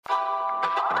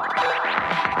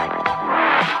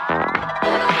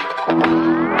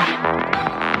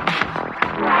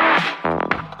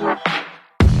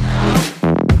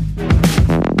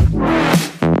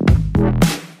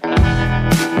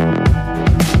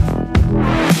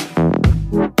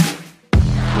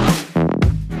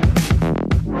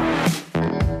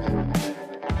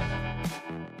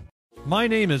My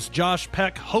name is Josh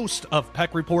Peck, host of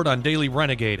Peck Report on Daily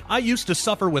Renegade. I used to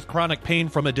suffer with chronic pain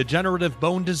from a degenerative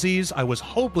bone disease. I was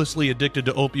hopelessly addicted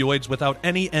to opioids without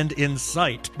any end in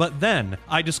sight. But then,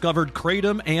 I discovered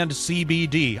Kratom and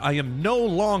CBD. I am no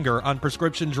longer on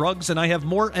prescription drugs, and I have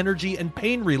more energy and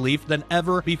pain relief than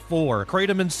ever before.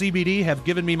 Kratom and CBD have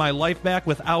given me my life back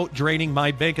without draining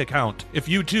my bank account. If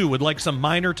you too would like some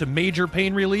minor to major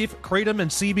pain relief, Kratom and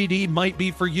CBD might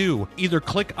be for you. Either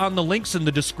click on the links in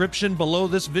the description below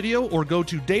this video or go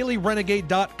to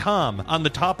dailyrenegade.com on the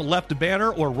top left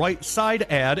banner or right side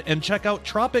ad and check out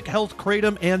Tropic Health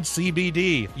Kratom and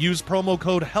CBD. Use promo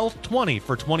code HEALTH20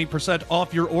 for 20%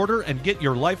 off your order and get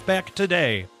your life back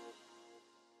today.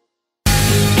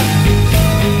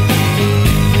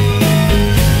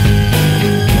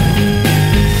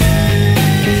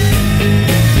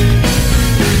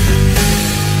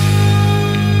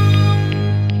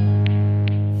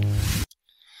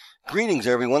 Greetings,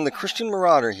 everyone. The Christian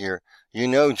Marauder here. You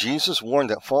know, Jesus warned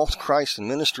that false Christs and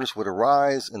ministers would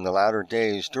arise in the latter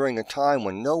days during a time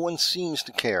when no one seems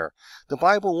to care. The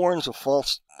Bible warns of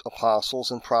false apostles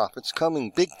and prophets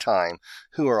coming big time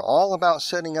who are all about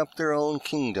setting up their own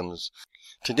kingdoms.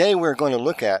 Today we're going to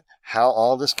look at how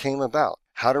all this came about,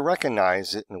 how to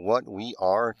recognize it, and what we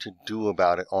are to do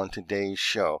about it on today's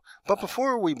show. But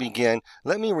before we begin,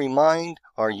 let me remind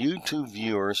our YouTube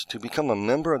viewers to become a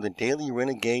member of the Daily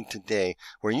Renegade today,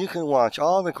 where you can watch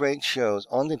all the great shows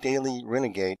on the Daily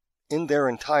Renegade in their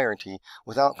entirety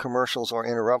without commercials or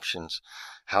interruptions.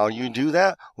 How do you do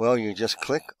that? Well, you just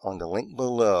click on the link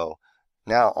below.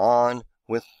 Now on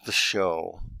with the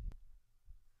show.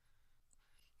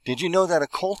 Did you know that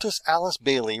occultist Alice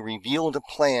Bailey revealed a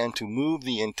plan to move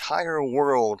the entire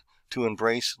world to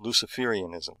embrace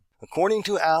Luciferianism? According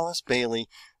to Alice Bailey,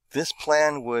 this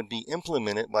plan would be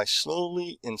implemented by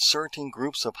slowly inserting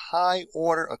groups of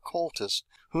high-order occultists,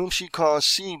 whom she calls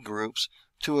seed groups,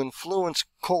 to influence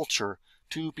culture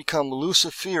to become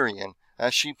Luciferian,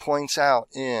 as she points out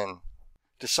in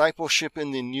Discipleship in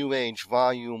the New Age,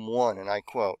 Volume 1, and I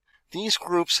quote, "These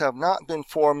groups have not been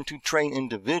formed to train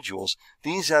individuals.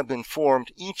 These have been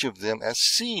formed, each of them, as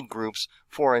seed groups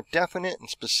for a definite and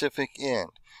specific end.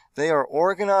 They are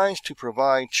organized to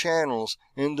provide channels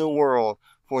in the world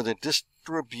for the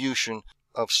distribution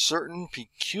of certain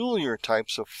peculiar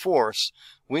types of force,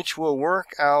 which will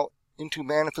work out into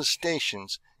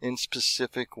manifestations in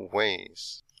specific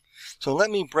ways." So let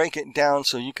me break it down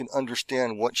so you can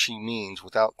understand what she means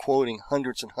without quoting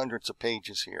hundreds and hundreds of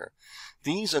pages here.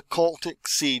 These occultic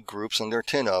seed groups, and there are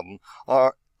 10 of them,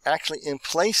 are actually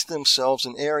place themselves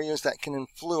in areas that can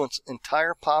influence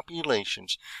entire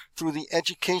populations through the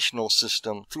educational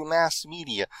system, through mass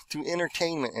media, through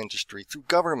entertainment industry, through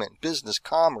government, business,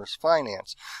 commerce,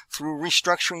 finance, through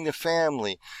restructuring the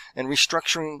family and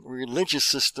restructuring religious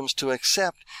systems to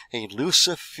accept a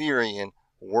Luciferian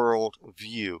world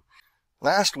view.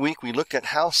 Last week we looked at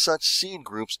how such seed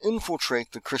groups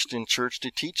infiltrate the Christian church to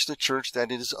teach the church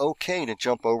that it is okay to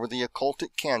jump over the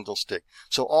occultic candlestick,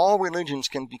 so all religions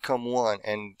can become one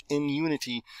and in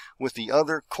unity with the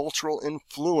other cultural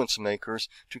influence makers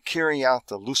to carry out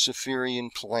the Luciferian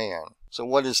plan. So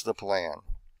what is the plan?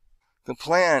 The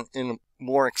plan, in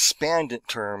more expanded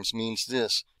terms, means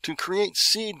this: to create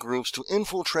seed groups to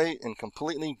infiltrate and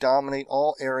completely dominate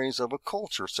all areas of a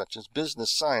culture, such as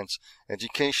business, science,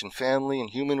 education, family and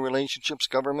human relationships,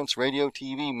 governments, radio,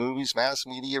 TV, movies, mass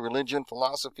media, religion,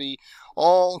 philosophy,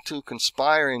 all to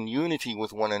conspire in unity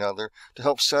with one another to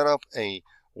help set up a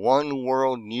one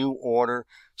world new order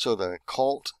so the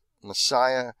cult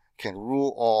Messiah can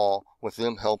rule all, with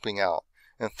them helping out.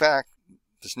 In fact,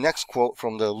 this next quote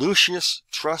from the Lucius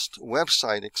Trust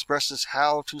website expresses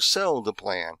how to sell the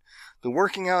plan. The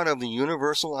working out of the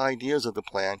universal ideas of the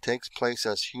plan takes place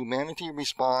as humanity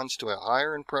responds to a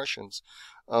higher impressions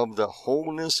of the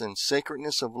wholeness and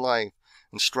sacredness of life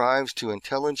and strives to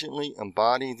intelligently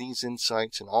embody these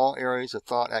insights in all areas of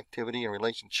thought, activity, and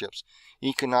relationships: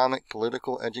 economic,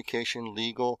 political, education,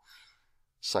 legal,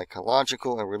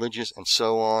 psychological, and religious, and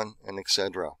so on, and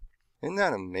etc. Isn't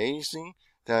that amazing?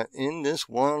 That in this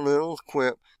one little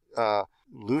quip,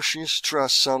 Lucius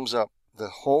Trust sums up the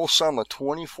whole sum of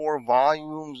 24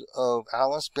 volumes of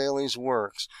Alice Bailey's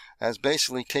works as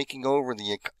basically taking over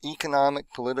the economic,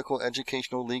 political,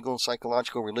 educational, legal,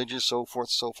 psychological, religious, so forth,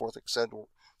 etc.,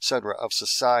 etc. of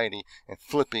society and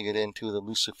flipping it into the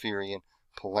Luciferian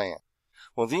plan.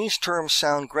 Well, these terms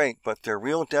sound great, but their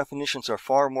real definitions are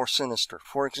far more sinister.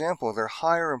 For example, their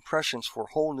higher impressions for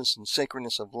wholeness and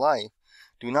sacredness of life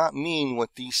do not mean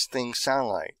what these things sound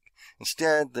like.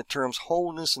 Instead, the terms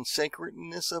wholeness and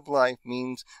sacredness of life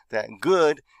means that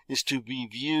good is to be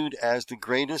viewed as the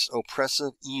greatest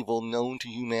oppressive evil known to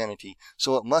humanity,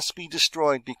 so it must be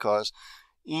destroyed because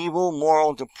evil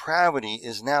moral depravity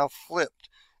is now flipped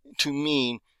to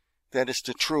mean that it's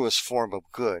the truest form of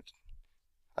good.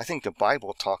 I think the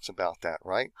Bible talks about that,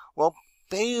 right? Well,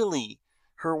 Bailey,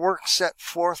 her work set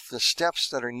forth the steps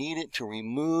that are needed to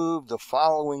remove the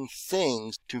following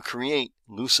things to create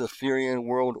Luciferian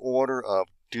world order of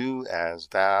do as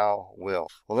thou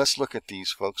wilt. Well, let's look at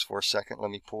these, folks, for a second.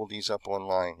 Let me pull these up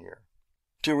online here.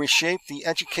 To reshape the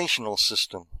educational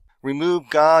system. Remove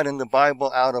God and the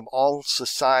Bible out of all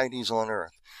societies on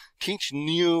earth. Teach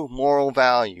new moral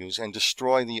values and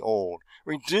destroy the old.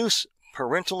 Reduce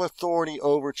parental authority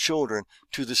over children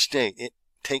to the state. It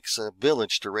takes a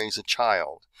village to raise a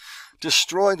child.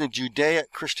 Destroy the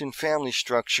Judaic-Christian family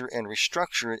structure and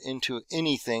restructure it into an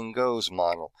anything goes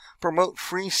model. Promote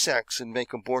free sex and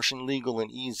make abortion legal and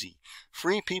easy.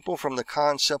 Free people from the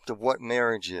concept of what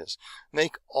marriage is.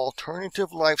 Make alternative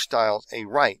lifestyles a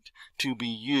right to be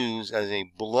used as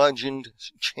a bludgeoned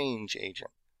change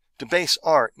agent. Debase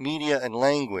art, media, and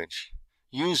language.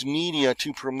 Use media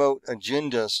to promote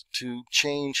agendas to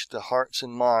change the hearts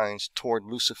and minds toward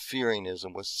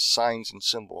Luciferianism with signs and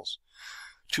symbols.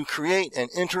 To create an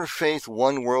interfaith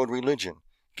one-world religion.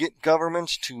 Get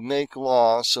governments to make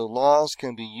laws so laws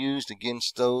can be used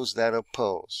against those that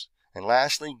oppose. And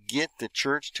lastly, get the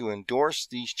church to endorse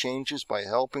these changes by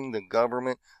helping the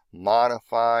government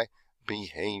modify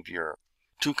behavior.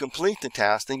 To complete the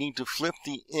task, they need to flip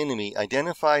the enemy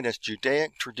identified as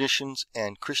Judaic traditions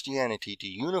and Christianity to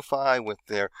unify with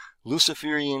their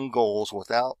Luciferian goals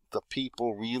without the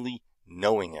people really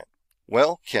knowing it.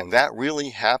 Well, can that really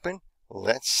happen?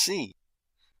 Let's see.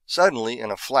 Suddenly,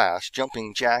 in a flash,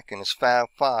 Jumping Jack and his Fab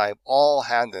Five all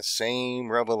had the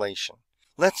same revelation.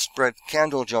 Let's spread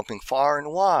candle jumping far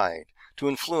and wide to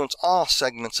influence all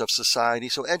segments of society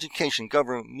so education,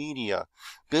 government, media,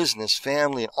 business,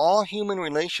 family, and all human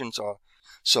relations are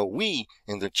so we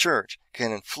in the church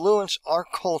can influence our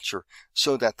culture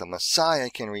so that the Messiah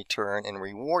can return and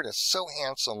reward us so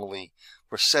handsomely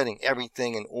for setting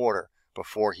everything in order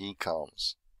before he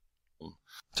comes.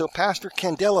 So Pastor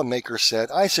Candela Maker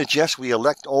said, I suggest we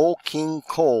elect old King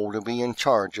Cole to be in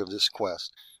charge of this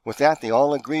quest. With that, they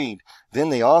all agreed. Then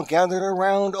they all gathered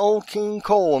around old King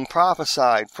Cole and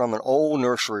prophesied from an old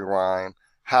nursery rhyme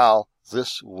how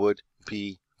this would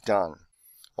be done.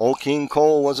 Old King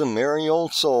Cole was a merry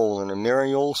old soul, and a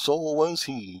merry old soul was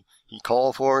he. He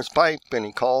called for his pipe, and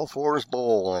he called for his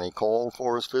bowl, and he called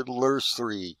for his fiddlers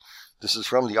three. This is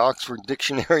from the Oxford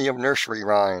Dictionary of Nursery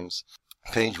Rhymes,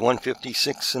 page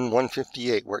 156 and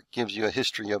 158, where it gives you a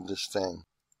history of this thing.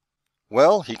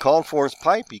 Well, he called for his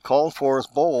pipe, he called for his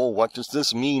bowl. What does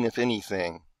this mean, if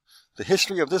anything? The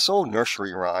history of this old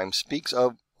nursery rhyme speaks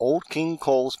of old King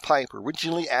Cole's pipe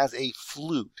originally as a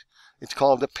flute. It's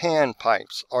called the pan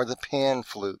pipes, or the pan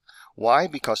flute. Why?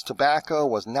 Because tobacco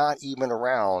was not even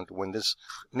around when this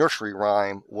nursery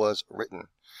rhyme was written.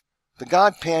 The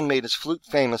god Pan made his flute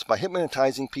famous by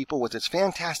hypnotizing people with its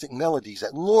fantastic melodies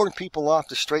that lured people off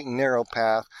the straight and narrow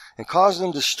path and caused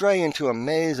them to stray into a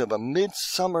maze of a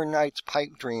midsummer night's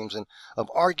pipe dreams and of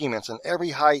arguments and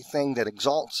every high thing that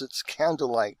exalts its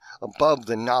candlelight above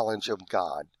the knowledge of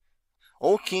God.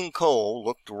 Old King Cole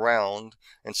looked around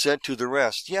and said to the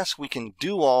rest, yes, we can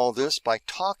do all this by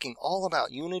talking all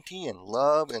about unity and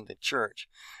love in the church,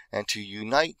 and to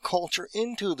unite culture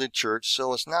into the church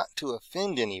so as not to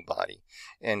offend anybody.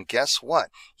 And guess what?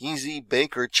 Easy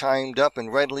Baker chimed up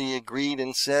and readily agreed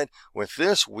and said, with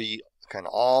this we can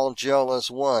all gel as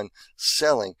one,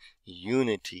 selling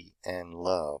unity and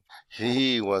love.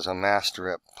 He was a master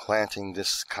at planting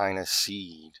this kind of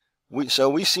seed. So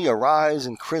we see a rise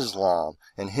in Chrislam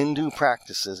and Hindu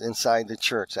practices inside the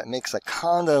church that makes the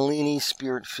Kundalini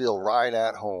spirit feel right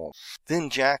at home. Then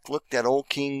Jack looked at old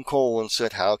King Cole and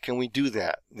said, how can we do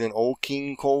that? Then old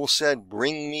King Cole said,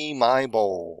 bring me my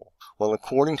bowl. Well,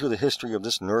 according to the history of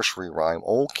this nursery rhyme,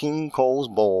 old King Cole's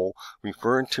bowl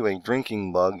referred to a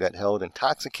drinking mug that held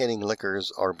intoxicating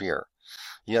liquors or beer.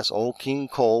 Yes, old King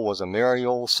Cole was a merry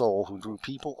old soul who drew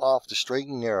people off the straight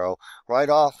and narrow, right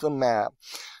off the map,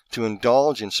 to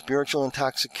indulge in spiritual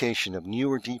intoxication of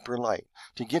newer, deeper light,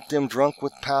 to get them drunk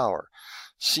with power,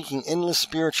 seeking endless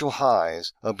spiritual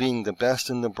highs of being the best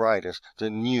and the brightest, the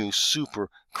new super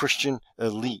Christian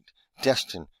elite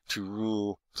destined to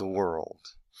rule the world.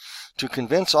 To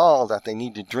convince all that they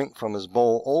need to drink from his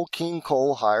bowl, old King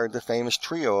Cole hired the famous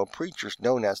trio of preachers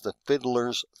known as the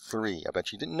Fiddlers Three. I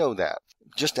bet you didn't know that.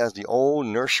 Just as the old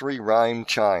nursery rhyme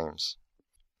chimes.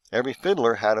 Every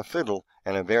fiddler had a fiddle,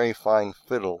 and a very fine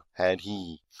fiddle had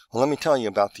he. Well, let me tell you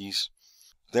about these.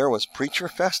 There was Preacher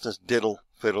Festus Diddle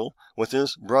Fiddle with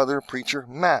his brother Preacher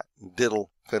Matt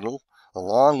Diddle Fiddle,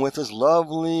 along with his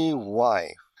lovely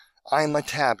wife, Ima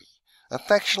Tabby,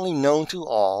 affectionately known to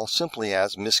all simply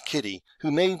as Miss Kitty,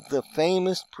 who made the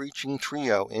famous preaching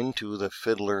trio into the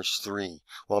Fiddlers Three.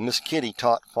 While Miss Kitty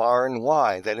taught far and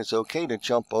wide that it's okay to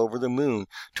jump over the moon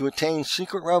to attain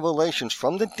secret revelations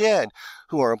from the dead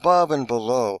who are above and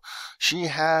below. She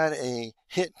had a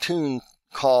hit tune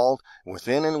called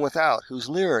Within and Without, whose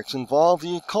lyrics involve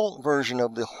the occult version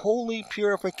of the holy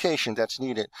purification that's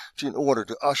needed in order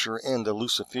to usher in the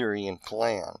Luciferian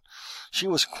plan. She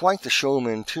was quite the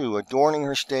showman, too, adorning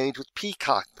her stage with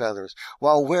peacock feathers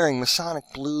while wearing Masonic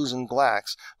blues and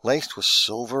blacks laced with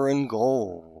silver and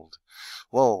gold.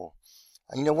 Whoa.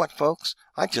 You know what, folks?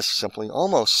 I just simply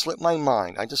almost slipped my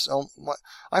mind.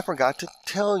 I forgot to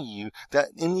tell you that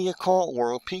in the occult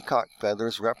world, peacock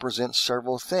feathers represent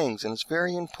several things, and it's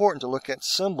very important to look at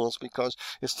symbols because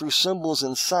it's through symbols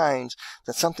and signs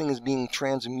that something is being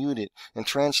transmuted and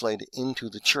translated into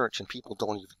the church, and people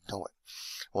don't even know it.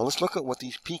 Well, let's look at what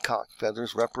these peacock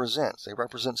feathers represent. They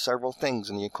represent several things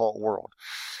in the occult world.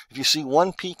 If you see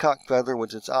one peacock feather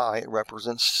with its eye, it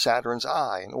represents Saturn's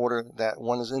eye, in order that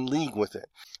one is in league with it.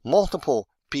 Multiple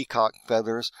peacock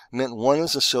feathers meant one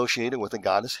is associated with the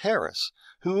goddess Heres,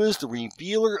 who is the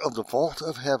revealer of the vault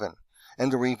of heaven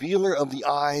and the revealer of the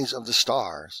eyes of the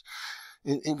stars.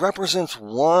 It represents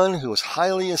one who is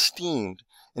highly esteemed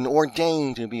and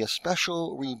ordained to be a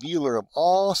special revealer of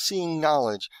all-seeing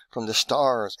knowledge from the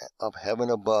stars of heaven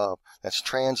above that's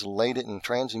translated and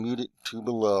transmuted to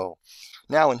below.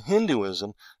 Now, in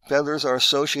Hinduism, feathers are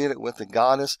associated with the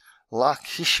goddess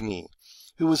Lakshmi,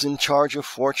 who is in charge of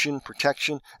fortune,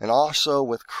 protection, and also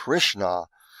with Krishna,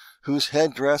 whose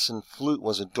headdress and flute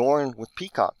was adorned with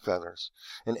peacock feathers.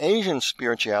 In Asian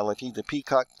spirituality, the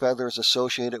peacock feather is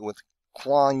associated with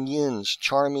Kuan Yin's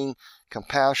charming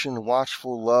compassion,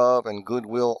 watchful love, and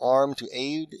goodwill, armed to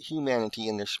aid humanity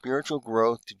in their spiritual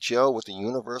growth to gel with the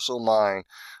universal mind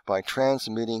by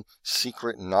transmitting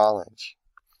secret knowledge.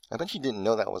 I bet you didn't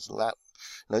know that was that.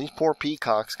 Now, these poor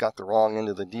peacocks got the wrong end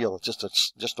of the deal.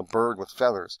 It's just a bird with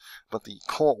feathers. But the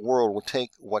occult world will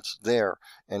take what's there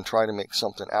and try to make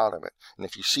something out of it. And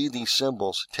if you see these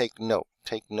symbols, take note.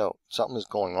 Take note. Something is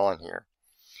going on here.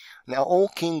 Now,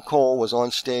 old King Cole was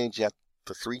on stage at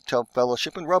the Three Tub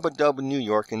Fellowship in Rub-a-Dub in New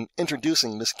York and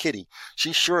introducing Miss Kitty.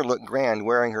 She sure looked grand,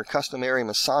 wearing her customary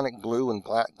Masonic blue and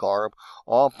black garb,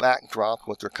 all backdropped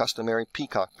with her customary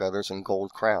peacock feathers and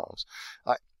gold crowns.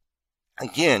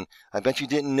 I bet you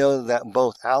didn't know that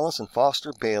both Alice and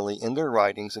Foster Bailey in their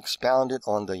writings expounded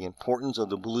on the importance of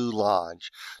the Blue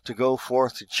Lodge to go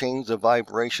forth to change the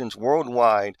vibrations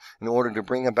worldwide in order to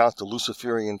bring about the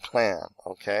Luciferian plan,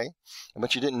 okay? I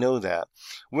bet you didn't know that.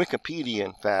 Wikipedia,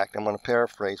 in fact, I'm going to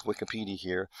paraphrase Wikipedia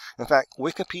here. In fact,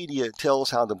 Wikipedia tells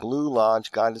how the Blue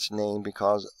Lodge got its name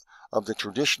because of the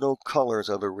traditional colors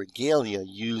of the regalia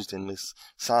used in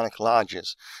Masonic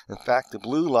lodges. In fact, the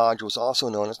Blue Lodge was also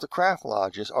known as the Craft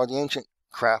Lodges, or the ancient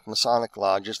craft Masonic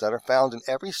lodges that are found in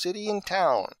every city and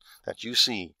town that you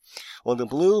see. Well, the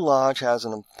Blue Lodge has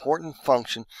an important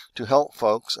function to help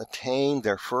folks attain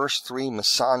their first 3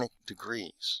 Masonic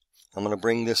degrees. I'm going to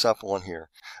bring this up on here.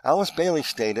 Alice Bailey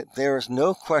stated, "There is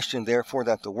no question, therefore,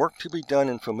 that the work to be done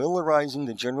in familiarizing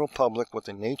the general public with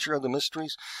the nature of the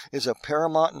mysteries is of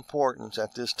paramount importance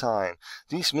at this time.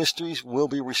 These mysteries will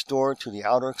be restored to the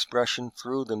outer expression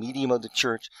through the medium of the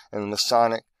Church and the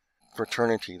Masonic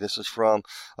fraternity." This is from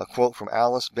a quote from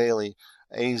Alice Bailey,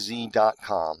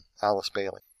 az.com. Alice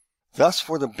Bailey. Thus,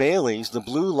 for the Baileys, the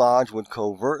Blue Lodge would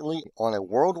covertly, on a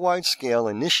worldwide scale,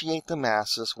 initiate the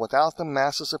masses without the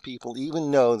masses of people even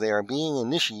know they are being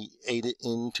initiated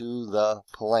into the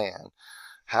plan.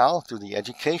 How? Through the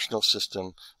educational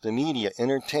system, the media,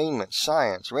 entertainment,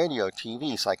 science, radio,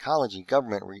 TV, psychology,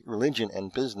 government, religion,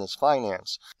 and business,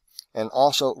 finance, and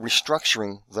also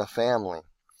restructuring the family.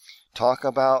 Talk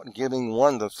about giving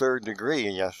one the 3rd degree,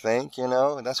 you think,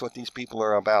 That's what these people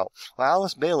are about. Well,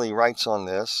 Alice Bailey writes on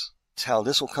this. It's how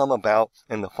this will come about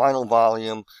in the final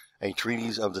volume, A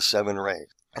Treatise of the 7 Rays.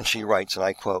 And she writes, and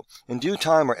I quote, "In due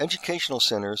time, our educational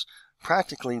centers,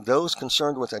 practically those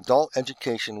concerned with adult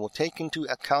education, will take into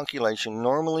a calculation,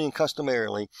 normally and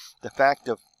customarily, the fact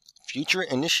of future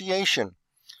initiation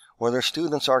where their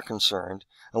students are concerned,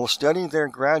 and will study their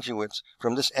graduates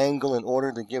from this angle in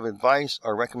order to give advice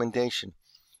or recommendation.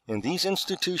 In these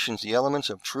institutions, the elements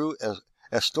of true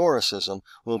historicism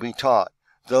will be taught,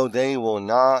 though they will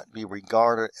not be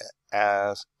regarded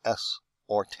as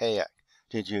esoteric.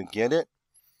 Did you get it?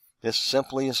 This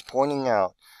simply is pointing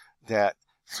out that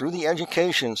through the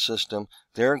education system,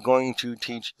 they're going to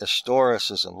teach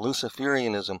historicism,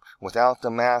 Luciferianism, without the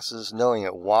masses knowing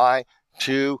it. Why?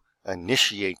 To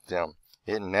initiate them.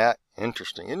 Isn't that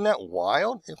interesting? Isn't that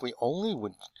wild? If we only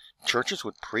would, churches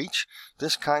would preach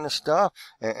this kind of stuff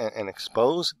and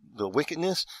expose the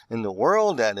wickedness in the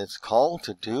world that it's called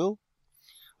to do.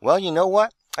 Well, you know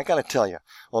what? I gotta tell you.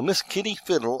 Well, Miss Kitty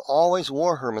Fiddle always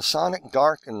wore her Masonic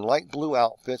dark and light blue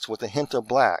outfits with a hint of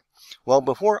black. Well,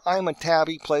 before Ima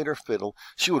Tabby played her fiddle,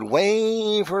 she would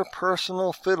wave her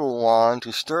personal fiddle wand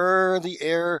to stir the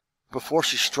air before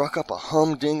she struck up a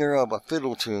humdinger of a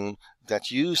fiddle tune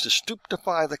that's used to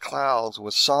stupefy the clouds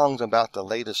with songs about the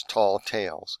latest tall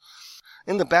tales.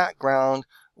 In the background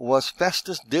was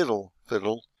Festus Diddle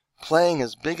Fiddle playing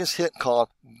his biggest hit called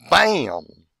Bam!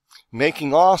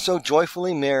 Making all so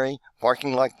joyfully merry,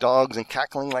 barking like dogs and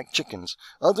cackling like chickens.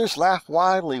 Others laughed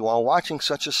wildly while watching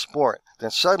such a sport. Then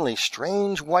suddenly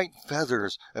strange white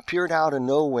feathers appeared out of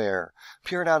nowhere,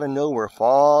 falling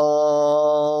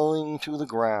to the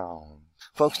ground.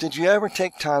 Folks, did you ever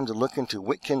take time to look into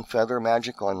Wiccan feather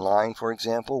magic online, for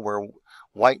example, where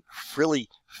white frilly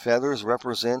feathers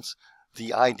represents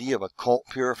the idea of occult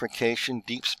purification,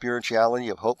 deep spirituality,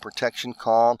 of hope, protection,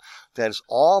 calm, that is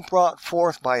all brought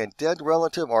forth by a dead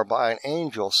relative or by an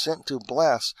angel sent to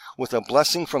bless with a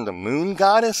blessing from the moon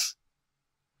goddess?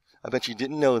 I bet you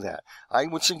didn't know that. I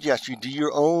would suggest you do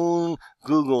your own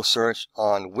Google search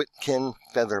on Wiccan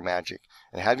feather magic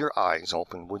and have your eyes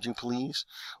open, would you please?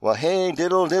 Well, hey,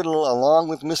 diddle diddle, along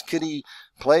with Miss Kitty,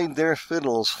 played their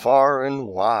fiddles far and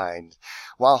wide,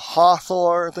 while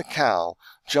Hathor the cow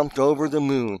jumped over the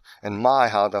moon, and my,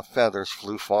 how the feathers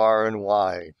flew far and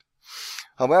wide.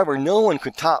 However, no one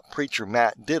could top preacher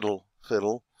Matt Diddle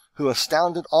Fiddle, who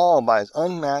astounded all by his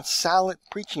unmatched salad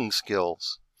preaching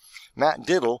skills. Matt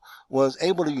Diddle was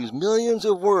able to use millions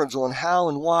of words on how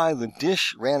and why the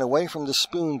dish ran away from the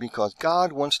spoon, because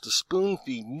God wants to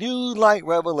spoon-feed new light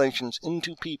revelations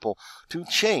into people to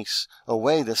chase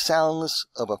away the soundness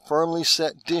of a firmly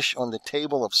set dish on the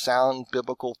table of sound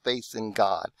biblical faith in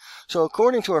God. So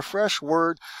according to a fresh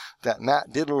word that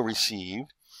Matt Diddle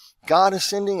received, God is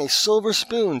sending a silver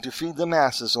spoon to feed the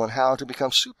masses on how to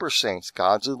become super saints,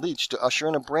 God's elites, to usher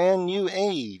in a brand new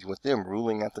age with them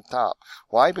ruling at the top.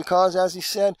 Why? Because, as he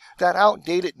said, that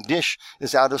outdated dish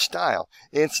is out of style.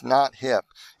 It's not hip.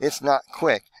 It's not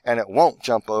quick. And it won't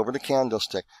jump over the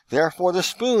candlestick. Therefore, the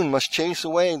spoon must chase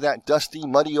away that dusty,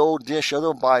 muddy old dish of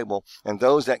the Bible and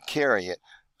those that carry it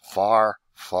far,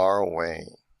 far away.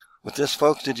 With this,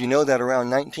 folks, did you know that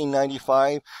around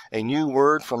 1995, a new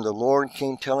word from the Lord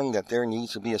came telling that there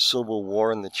needs to be a civil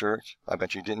war in the church? I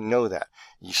bet you didn't know that.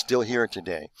 You still hear it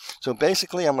today. So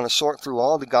basically, I'm going to sort through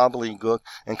all the gobbledygook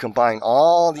and combine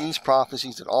all these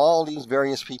prophecies that all these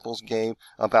various peoples gave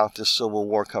about this civil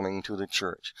war coming to the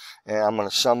church. And I'm going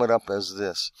to sum it up as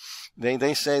this.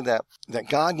 They say that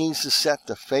God needs to set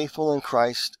the faithful in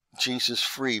Christ Jesus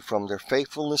free from their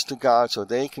faithfulness to God so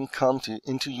they can come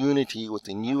into unity with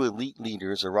the new elite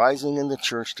leaders arising in the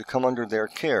church to come under their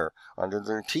care, under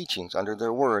their teachings, under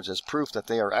their words as proof that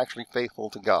they are actually faithful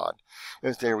to God.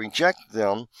 If they reject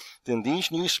them, then these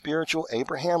new spiritual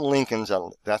Abraham Lincolns,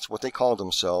 that's what they call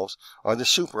themselves, or the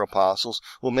super apostles,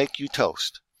 will make you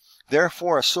toast.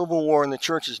 Therefore, a civil war in the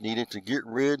church is needed to get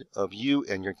rid of you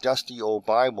and your dusty old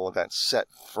Bible that's set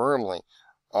firmly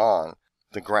on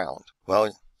the ground.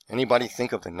 Well, anybody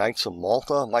think of the Knights of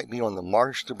Malta might be on the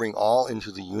march to bring all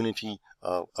into the unity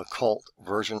of a cult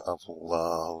version of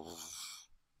love?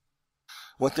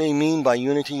 What they mean by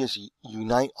unity is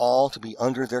unite all to be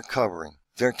under their covering,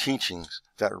 their teachings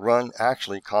that run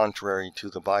actually contrary to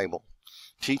the Bible.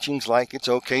 Teachings like it's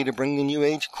okay to bring the New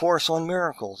Age course on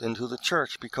miracles into the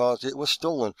church because it was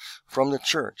stolen from the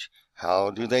church. How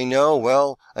do they know?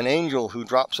 Well, an angel who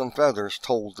dropped some feathers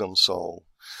told them so.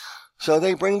 So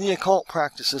they bring the occult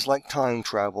practices like time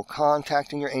travel,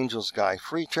 contacting your angel's guide,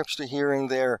 free trips to here and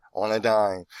there on a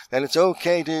dime, that it's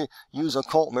okay to use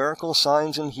occult miracles,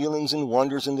 signs, and healings and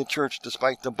wonders in the church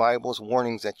despite the Bible's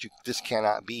warnings that this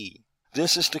cannot be.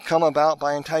 This is to come about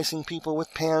by enticing people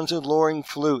with Pan's alluring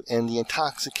flute and the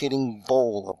intoxicating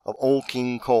bowl of Old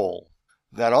King Cole.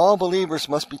 That all believers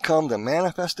must become the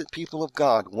manifested people of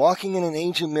God, walking in an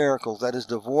age of miracles that is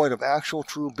devoid of actual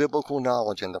true biblical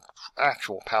knowledge and the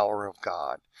actual power of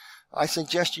God. I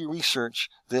suggest you research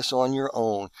this on your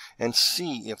own and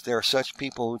see if there are such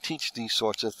people who teach these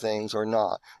sorts of things or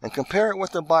not, and compare it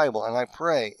with the Bible. And I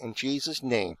pray in Jesus'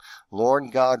 name,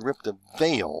 Lord God, rip the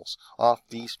veils off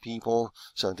these people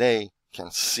so they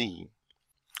can see.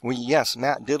 Yes,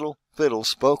 Matt Diddle Fiddle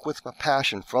spoke with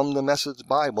passion from the Message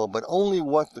Bible, but only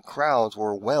what the crowds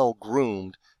were well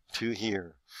groomed to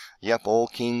hear. Yep,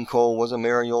 old King Cole was a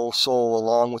merry old soul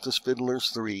along with his fiddlers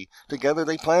 3. Together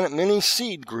they planted many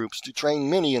seed groups to train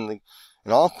many in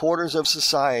all quarters of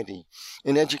society,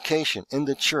 in education, in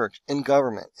the church, in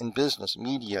government, in business,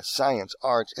 media, science,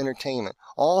 arts, entertainment,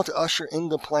 all to usher in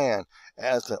the plan,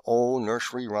 as the old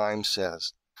nursery rhyme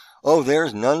says. Oh,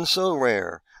 there's none so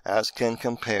rare as can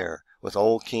compare with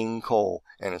old King Cole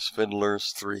and his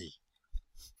fiddlers 3.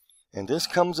 And this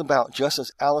comes about just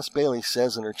as Alice Bailey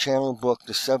says in her channel book,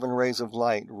 The 7 Rays of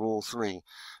Light, Rule 3.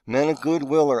 Men of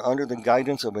goodwill are under the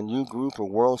guidance of a new group of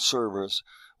world servers,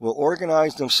 will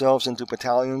organize themselves into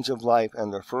battalions of life,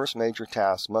 and their first major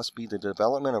task must be the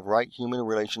development of right human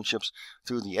relationships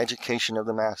through the education of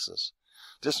the masses.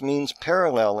 This means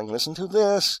listen to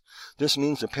this, this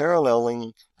means the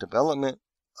paralleling development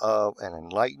of an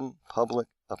enlightened public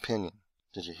opinion.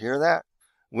 Did you hear that?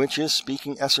 Which is,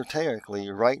 speaking esoterically,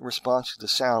 right response to the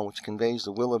sound which conveys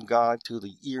the will of God to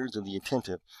the ears of the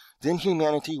attentive. Then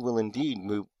humanity will indeed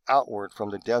move outward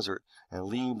from the desert and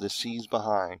leave the seas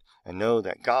behind, and know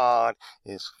that God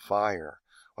is fire.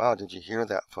 Wow, did you hear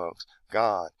that, folks?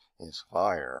 God is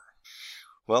fire.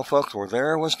 Well, folks,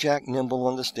 there was Jack Nimble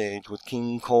on the stage with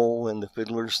King Cole and the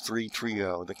Fiddlers 3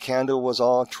 trio. The candle was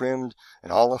all trimmed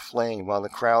and all aflame, while the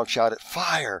crowd shouted,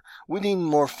 "Fire! We need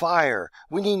more fire!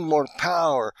 We need more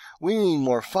power! We need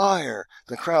more fire!"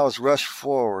 The crowds rushed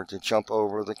forward to jump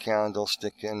over the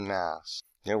candlestick en masse.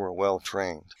 They were well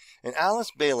trained. In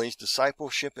Alice Bailey's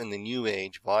Discipleship in the New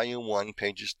Age, Volume 1,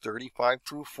 pages 35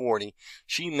 through 40,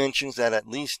 she mentions that at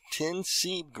least 10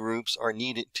 seed groups are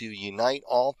needed to unite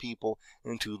all people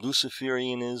into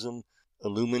Luciferianism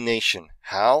illumination.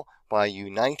 How? By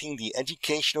uniting the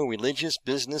educational, religious,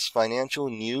 business, financial,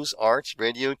 news, arts,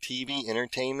 radio, TV,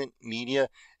 entertainment, media,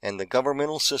 and the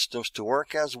governmental systems to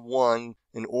work as one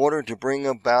in order to bring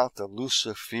about the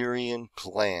Luciferian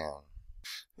plan.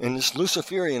 And this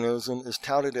Luciferianism is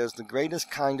touted as the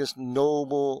greatest, kindest,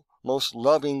 noble, most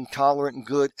loving, tolerant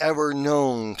good ever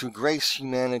known to grace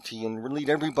humanity and lead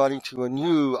everybody to a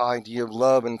new idea of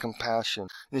love and compassion.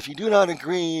 And if you do not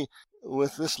agree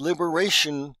with this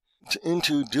liberation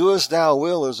into do as thou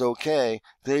will is okay,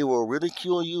 they will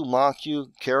ridicule you, mock you,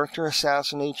 character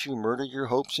assassinate you, murder your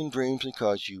hopes and dreams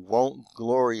because you won't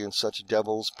glory in such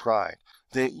devil's pride.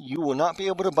 You will not be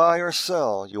able to buy or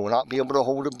sell. You will not be able to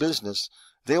hold a business.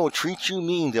 They will treat you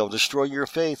mean. They'll destroy your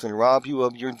faith and rob you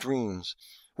of your dreams.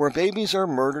 Where babies are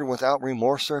murdered without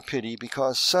remorse or pity,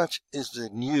 because such is the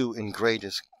new and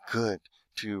greatest good,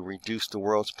 to reduce the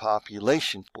world's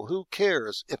population. Well, who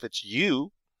cares if it's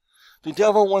you? The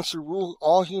devil wants to rule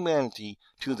all humanity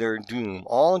to their doom,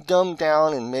 all dumbed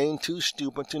down and made too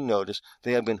stupid to notice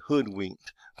they have been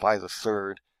hoodwinked by the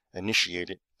third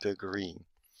initiated degree.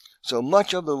 So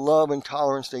much of the love and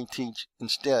tolerance they teach,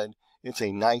 instead, it's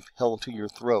a knife held to your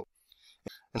throat.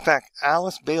 In fact,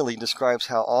 Alice Bailey describes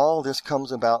how all this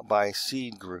comes about by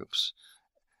seed groups.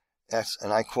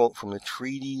 And I quote from the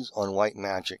Treatise on White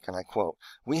Magic, and I quote,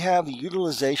 "We have the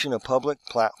utilization of public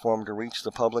platform to reach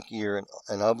the public ear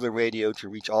and of the radio to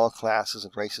reach all classes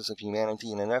and races of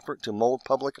humanity in an effort to mold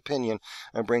public opinion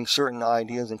and bring certain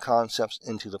ideas and concepts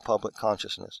into the public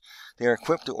consciousness. They are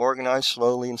equipped to organize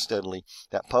slowly and steadily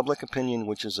that public opinion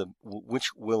which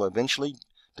will eventually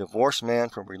divorce man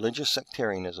from religious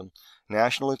sectarianism,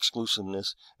 national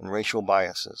exclusiveness, and racial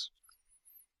biases."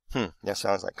 That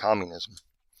sounds like communism.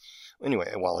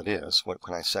 Anyway, well, it is. What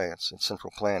can I say? It's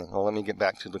central planning. Well, let me get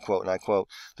back to the quote, and I quote,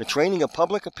 "The training of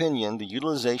public opinion, the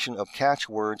utilization of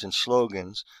catchwords and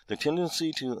slogans, the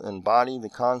tendency to embody the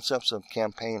concepts of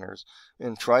campaigners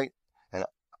in trite and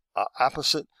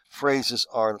opposite phrases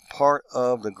are part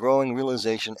of the growing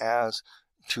realization as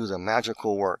to the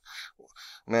magical work."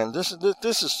 Man, this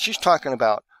is, she's talking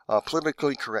about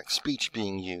politically correct speech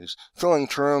being used, throwing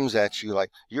terms at you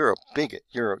like you're a bigot,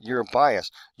 you're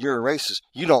biased, you're a racist,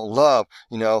 you don't love,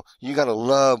 you got to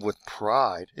love with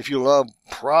pride. If you love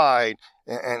pride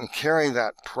and carry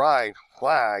that pride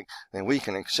flag, then we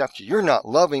can accept you. You're not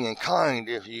loving and kind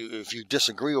if you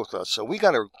disagree with us. So we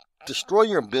got to destroy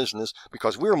your business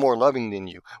because we're more loving than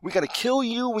you. We got to kill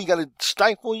you. We got to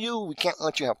stifle you. We can't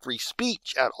let you have free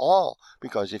speech at all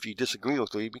because if you disagree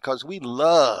with me, because we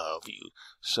love you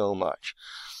so much.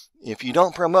 If you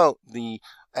don't promote the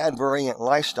advariant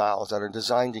lifestyles that are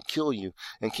designed to kill you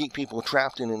and keep people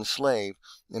trapped and enslaved,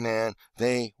 man,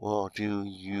 they will do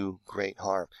you great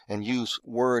harm and use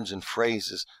words and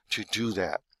phrases to do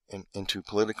that into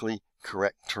politically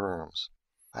correct terms.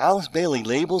 Alice Bailey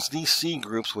labels these seed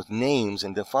groups with names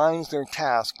and defines their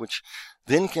task, which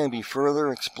then can be further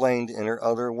explained in her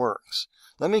other works.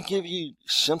 Let me give you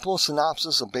simple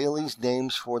synopsis of Bailey's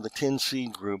names for the 10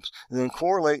 seed groups, and then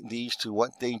correlate these to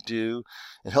what they do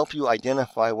and help you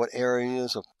identify what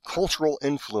areas of cultural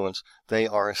influence they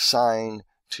are assigned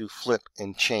to flip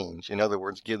and change. In other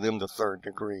words, give them the third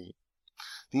degree.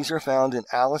 These are found in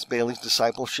Alice Bailey's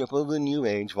Discipleship of the New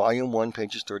Age, Volume 1,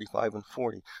 pages 35 and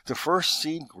 40. The first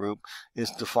seed group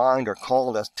is defined or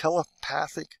called as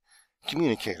telepathic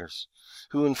communicators,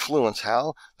 who influence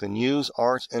how? The news,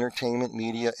 arts, entertainment,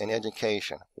 media, and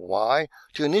education. Why?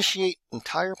 To initiate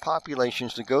entire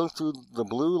populations to go through the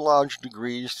Blue Lodge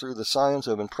degrees through the science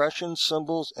of impressions,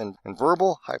 symbols, and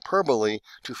verbal hyperbole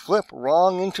to flip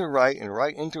wrong into right and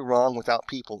right into wrong without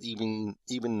people even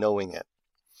knowing it.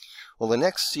 Well, the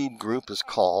next seed group is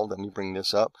called, let me bring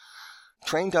this up,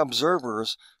 trained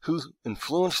observers who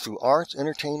influence through arts,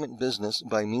 entertainment, business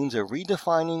by means of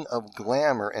redefining of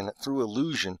glamour and through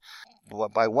illusion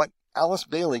by what Alice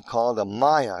Bailey called the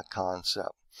Maya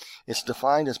concept. It's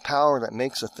defined as power that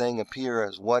makes a thing appear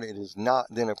as what it is not,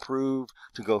 then approved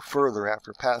to go further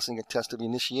after passing a test of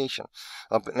initiation.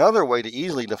 Another way to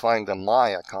easily define the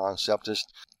Maya concept is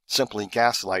simply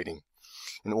gaslighting,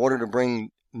 in order to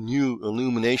bring new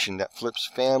illumination that flips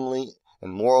family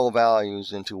and moral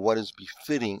values into what is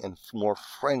befitting and more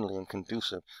friendly and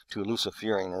conducive to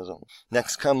Luciferianism.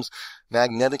 Next comes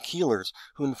magnetic healers,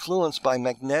 who influence by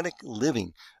magnetic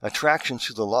living, attractions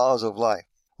to the laws of life,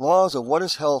 laws of what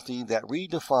is healthy that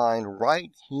redefine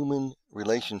right human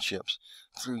relationships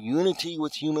through unity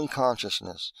with human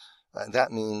consciousness.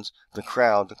 That means the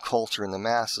crowd, the culture, and the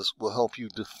masses will help you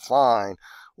define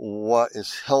what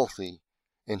is healthy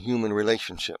in human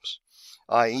relationships,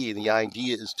 i.e., the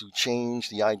idea is to change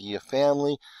the idea of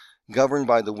family governed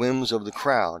by the whims of the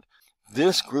crowd.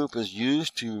 This group is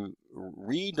used to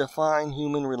redefine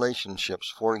human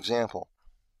relationships. For example,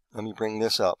 let me bring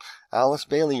this up. Alice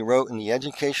Bailey wrote in The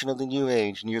Education of the New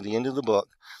Age, near the end of the book,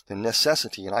 the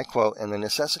necessity, and I quote, "and the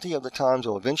necessity of the times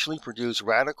will eventually produce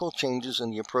radical changes in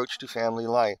the approach to family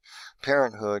life,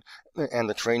 parenthood, and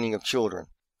the training of children.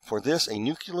 For this, a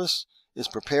nucleus is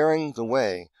preparing the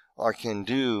way, or can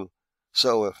do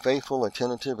so if faithful,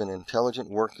 attentive, and intelligent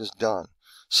work is done."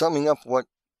 Summing up what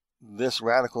this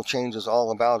radical change is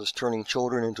all about is turning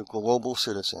children into global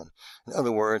citizens. In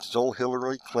other words, it's old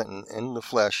Hillary Clinton in the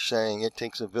flesh saying it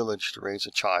takes a village to raise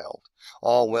a child,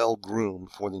 all well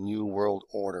groomed for the new world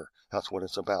order. That's what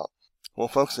it's about. Well,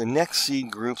 folks, the next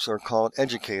seed groups are called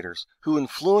educators, who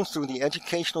influence through the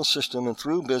educational system and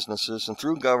through businesses and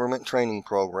through government training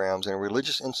programs and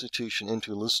religious institution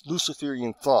into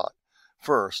Luciferian thought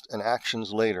first and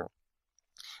actions later.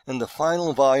 In the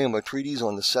final volume of Treatise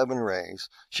on the Seven Rays,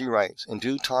 she writes, "In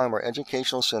due time our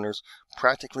educational centers,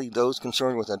 practically those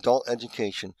concerned with adult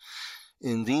education,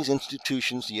 in these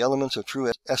institutions the elements of true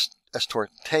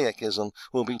esotericism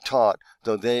will be taught,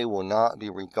 though they will not be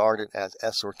regarded as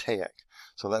esoteric."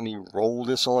 So let me scroll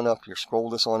this on up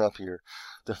here.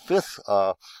 The fifth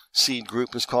seed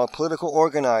group is called political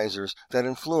organizers that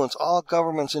influence all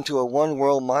governments into a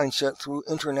one-world mindset through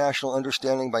international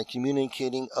understanding by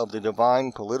communicating of the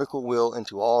divine political will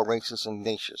into all races and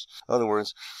nations. In other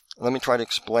words, let me try to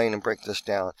explain and break this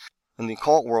down. In the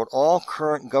occult world, all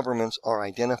current governments are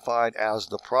identified as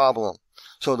the problem.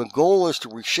 So the goal is to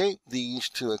reshape these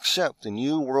to accept the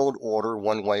new world order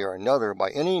one way or another by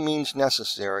any means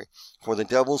necessary for the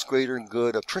devil's greater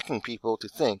good of tricking people to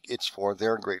think it's for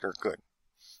their greater good.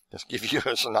 Just give you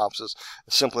a synopsis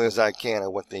as simply as I can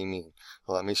of what they mean.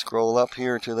 So let me scroll up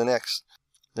here to the next.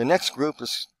 The next group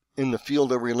is in the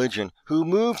field of religion, who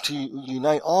move to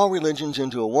unite all religions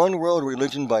into a one-world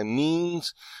religion by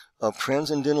means of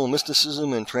transcendental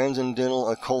mysticism and transcendental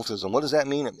occultism. What does that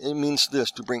mean? It means this: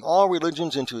 to bring all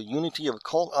religions into a unity of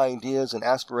occult ideas and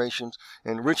aspirations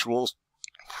and rituals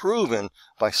proven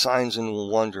by signs and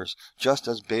wonders, just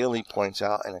as Bailey points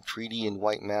out in a treatise in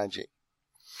white magic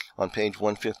on page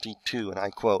 152, and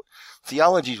I quote,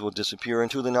 "Theologies will disappear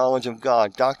into the knowledge of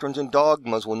God. Doctrines and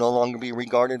dogmas will no longer be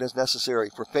regarded as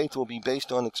necessary, for faith will be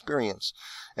based on experience,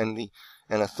 and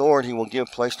authority will give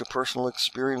place to personal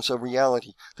experience of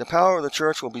reality. The power of the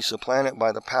church will be supplanted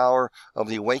by the power of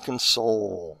the awakened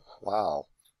soul." Wow.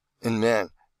 And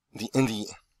man,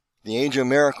 The age of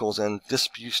miracles and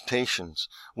disputations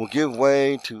will give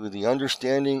way to the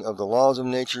understanding of the laws of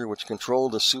nature which control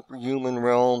the superhuman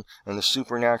realm and the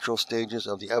supernatural stages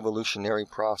of the evolutionary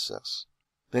process.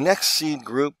 The next seed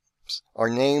groups are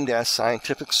named as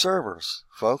scientific servers,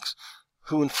 folks,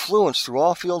 who influence through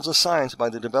all fields of science by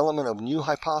the development of new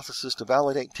hypotheses to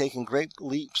validate taking great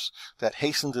leaps that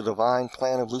hasten the divine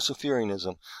plan of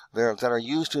Luciferianism, that are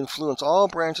used to influence all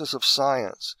branches of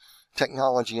science,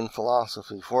 technology, and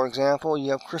philosophy. For example,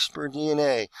 you have CRISPR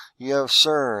DNA, you have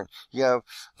CERN, you have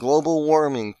global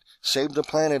warming, save the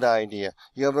planet idea,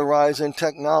 you have the rise in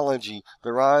technology,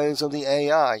 the rise of the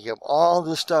AI, you have all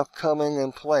this stuff coming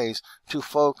in place to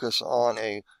focus on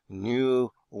a new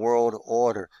world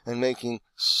order and making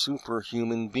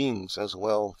superhuman beings as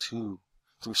well too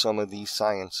through some of these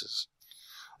sciences.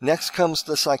 Next comes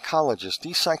the psychologists.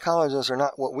 These psychologists are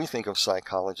not what we think of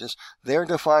psychologists. They're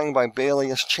defined by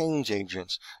Bailey as change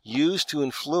agents, used to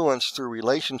influence through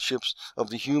relationships of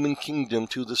the human kingdom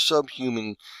to the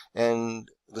subhuman and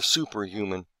the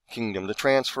superhuman kingdom, to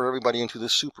transfer everybody into the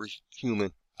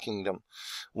superhuman kingdom.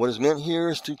 What is meant here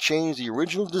is to change the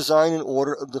original design and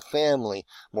order of the family,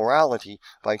 morality,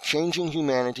 by changing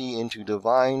humanity into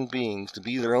divine beings, to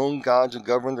be their own gods, to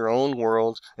govern their own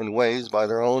worlds and ways by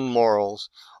their own morals,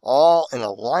 all in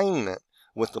alignment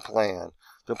with the plan.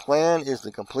 The plan is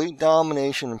the complete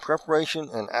domination and preparation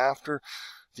and after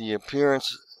the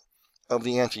appearance of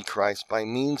the Antichrist by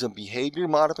means of behavior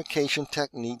modification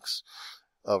techniques,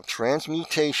 of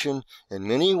transmutation in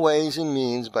many ways and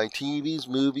means by TVs,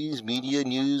 movies, media,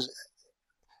 news,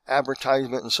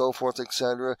 advertisement, and so forth,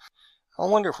 etc. I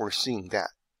wonder if we're seeing that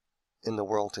in the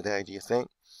world today, do you think?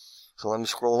 So let me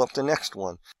scroll up the next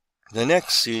one. The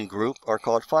next seed group are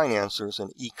called financiers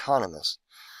and economists.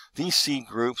 These seed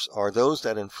groups are those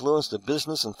that influence the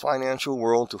business and financial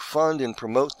world to fund and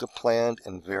promote the plan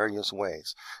in various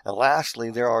ways. And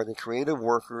lastly, there are the creative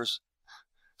workers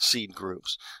seed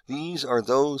groups. These are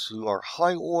those who are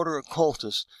high-order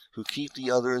occultists who keep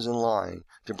the others in line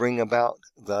to bring about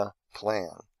the plan.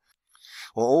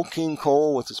 Well, old King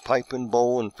Cole with his pipe and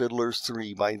bowl and fiddlers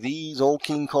three, by these old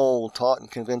King Cole taught and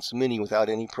convinced many without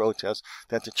any protest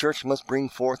that the church must bring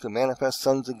forth the manifest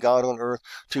sons of God on earth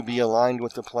to be aligned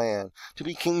with the plan, to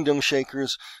be kingdom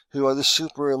shakers who are the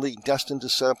super elite destined to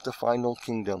set up the final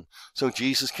kingdom, so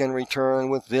Jesus can return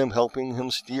with them helping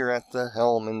him steer at the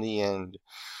helm in the end.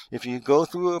 If you go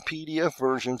through a PDF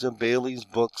versions of Bailey's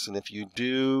books, and if you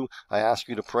do, I ask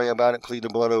you to pray about it, plead the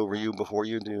blood over you before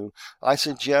you do. I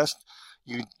suggest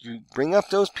you bring up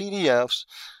those PDFs,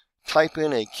 type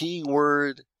in a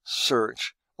keyword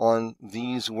search on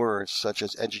these words, such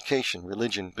as education,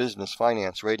 religion, business,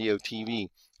 finance, radio, TV,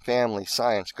 family,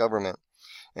 science, government,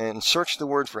 and search the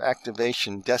word for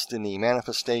activation, destiny,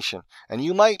 manifestation, and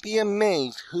you might be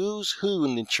amazed who's who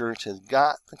in the church has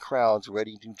got the crowds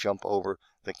ready to jump over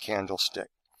the candlestick.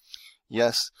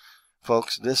 Yes,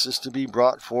 folks, this is to be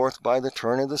brought forth by the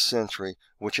turn of the century,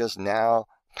 which has now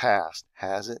passed.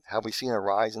 Has it? Have we seen a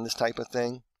rise in this type of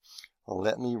thing? Well,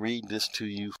 let me read this to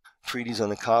you. Treatise on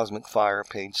the Cosmic Fire,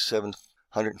 page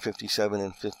 757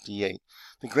 and 58.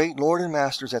 The great Lord and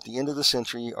Masters at the end of the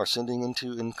century are sending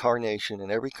into incarnation in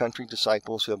every country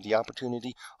disciples who have the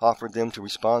opportunity offered them to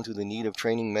respond to the need of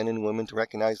training men and women to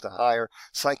recognize the higher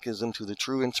psychism to the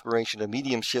true inspiration of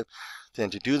mediumship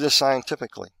and to do this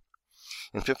scientifically.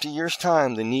 In 50 years'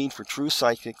 time, the need for true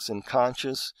psychics and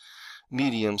conscious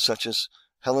mediums such as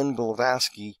Helen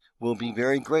Blavatsky will be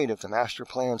very great if the master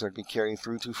plans are to be carried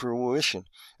through to fruition,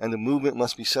 and the movement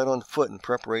must be set on foot in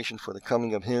preparation for the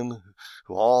coming of him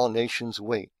who all nations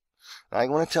wait. And I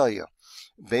want to tell you,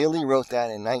 Bailey wrote that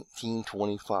in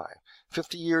 1925.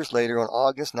 50 years later, on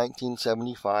August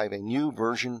 1975, a new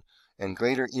version and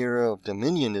greater era of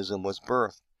dominionism was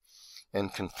birthed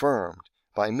and confirmed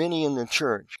by many in the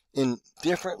church in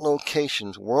different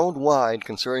locations worldwide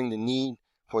concerning the need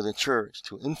for the church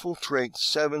to infiltrate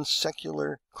 7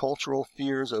 secular cultural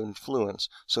spheres of influence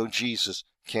so Jesus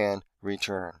can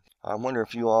return. I wonder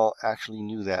if you all actually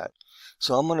knew that.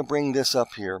 So I'm going to bring this up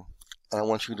here, and I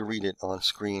want you to read it on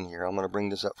screen here. I'm going to bring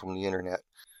this up from the internet.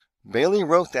 Bailey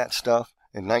wrote that stuff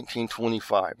in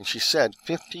 1925, and she said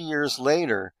 50 years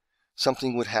later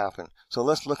something would happen. So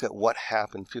let's look at what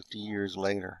happened 50 years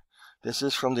later. This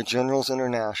is from the Generals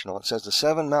International. It says the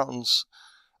 7 mountains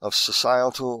of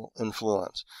societal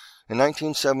influence. In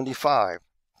 1975,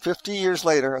 50 years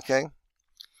later,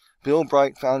 Bill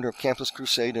Bright, founder of Campus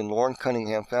Crusade, and Lauren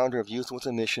Cunningham, founder of Youth with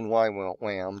a Mission,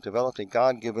 YWAM, developed a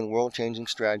God-given, world-changing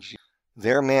strategy.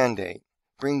 Their mandate: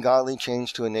 bring godly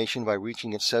change to a nation by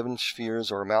reaching its 7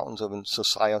 spheres or mountains of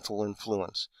societal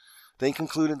influence. They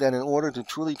concluded that in order to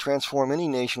truly transform any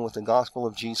nation with the gospel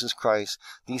of Jesus Christ,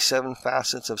 these 7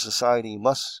 facets of society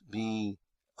must be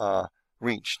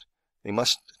reached. They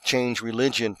must change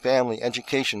religion, family,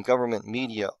 education, government,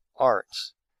 media,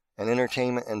 arts, and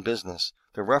entertainment and business.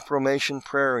 The Reformation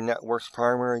Prayer Network's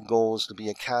primary goal is to be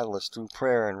a catalyst through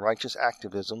prayer and righteous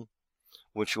activism,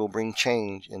 which will bring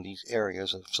change in these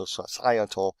areas of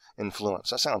societal influence.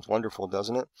 That sounds wonderful,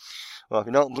 doesn't it? Well, if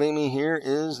you don't believe me, here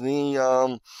is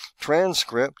the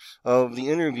transcript of the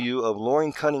interview of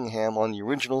Loring Cunningham on the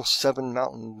original 7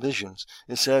 Mountain Visions.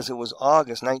 It says it was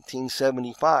August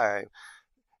 1975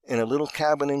 in a little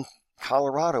cabin in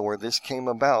Colorado where this came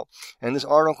about. And this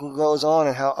article goes on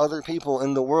and how other people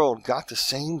in the world got the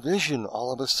same vision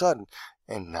all of a sudden.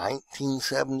 In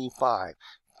 1975,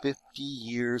 50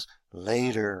 years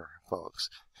later, folks,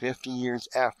 50 years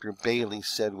after Bailey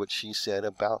said what she said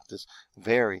about this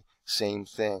very same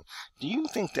thing. Do you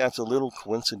think that's a little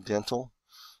coincidental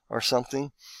or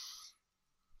something?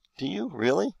 Do you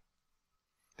really?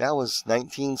 That was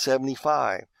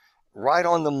 1975, right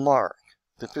on the mark.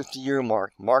 The 50-year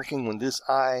mark, marking when this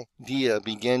idea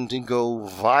began to go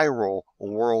viral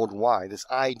worldwide. This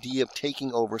idea of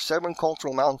taking over 7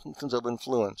 cultural mountains of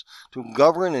influence to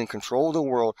govern and control the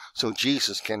world so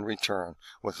Jesus can return,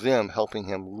 with them helping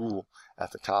him rule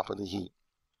at the top of the heap.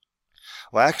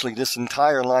 Well, actually, this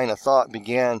entire line of thought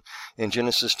began in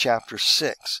Genesis chapter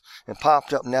 6 and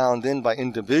popped up now and then by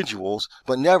individuals,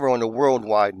 but never on a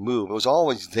worldwide move. It was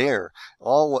always there.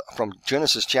 All from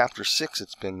Genesis chapter 6,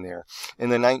 it's been there. In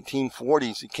the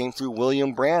 1940s, it came through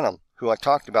William Branham, who I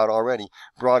talked about already,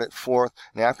 brought it forth.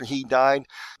 And after he died,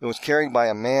 it was carried by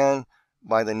a man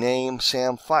by the name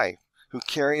Sam Fife, who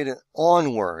carried it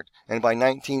onward. And by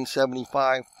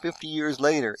 1975, 50 years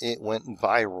later, it went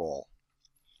viral.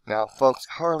 Now, folks,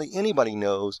 hardly anybody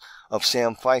knows of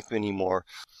Sam Fife anymore.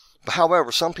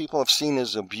 However, some people have seen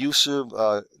his abusive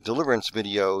deliverance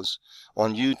videos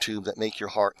on YouTube that make your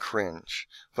heart cringe.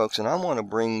 Folks, and I want to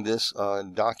bring this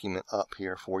document up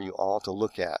here for you all to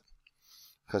look at,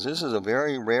 because this is a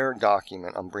very rare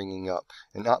document I'm bringing up,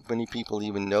 and not many people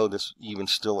even know this even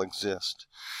still exists.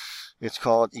 It's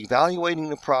called Evaluating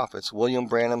the Prophets, William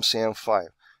Branham, Sam Fife.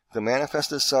 The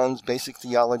Manifested Son's Basic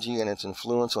Theology and Its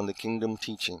Influence on the Kingdom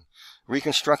Teaching.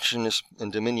 Reconstructionist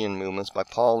and Dominion Movements by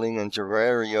Pauline and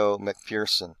Gerario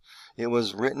McPherson. It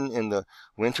was written in the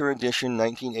winter edition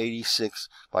 1986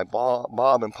 by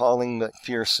Bob and Pauline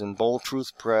McPherson, Bold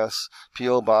Truth Press,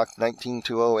 P.O. Box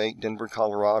 19208, Denver,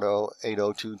 Colorado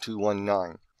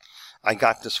 802219. I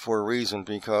got this for a reason,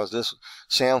 because this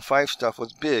Sam Fife stuff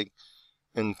was big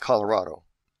in Colorado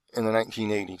in the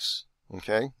 1980s.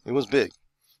 Okay? It was big.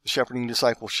 The shepherding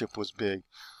discipleship was big.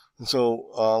 And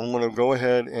so I'm going to go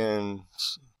ahead and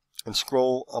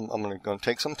scroll. I'm going to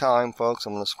take some time, folks.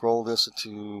 I'm going to scroll this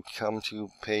to come to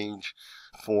page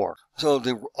 4. So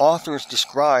the authors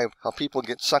describe how people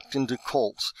get sucked into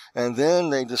cults. And then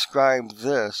they describe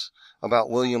this about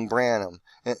William Branham.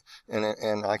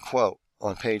 And I quote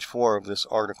on page 4 of this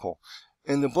article.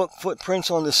 In the book Footprints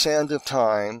on the Sand of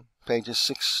Time, pages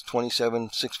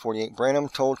 627, 648, Branham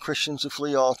told Christians to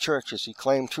flee all churches. He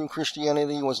claimed true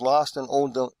Christianity was lost in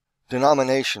old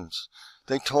denominations.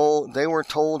 They were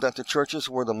told that the churches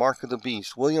were the mark of the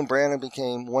beast. William Branham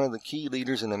became one of the key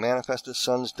leaders in the Manifested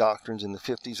Sons doctrines in the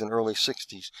 50s and early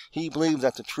 60s. He believed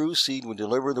that the true seed would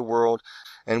deliver the world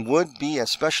and would be a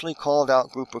specially called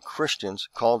out group of Christians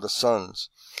called the Sons.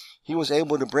 He was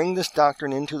able to bring this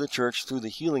doctrine into the church through the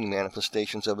healing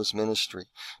manifestations of his ministry.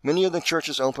 Many of the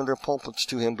churches opened their pulpits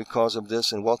to him because of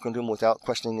this and welcomed him without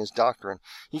questioning his doctrine.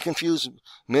 He confused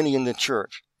many in the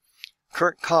church.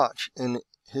 Kurt Koch, in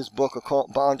his book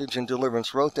Occult Bondage and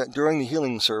Deliverance, wrote that during the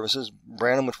healing services,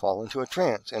 Branham would fall into a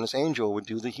trance, and his angel would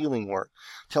do the healing work,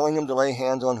 telling him to lay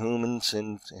hands on whom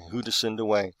and who to send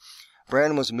away.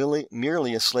 Branham was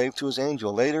merely a slave to his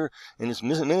angel. Later in his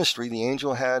ministry, the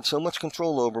angel had so much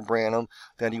control over Branham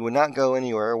that he would not go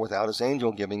anywhere without his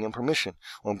angel giving him permission.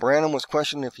 When Branham was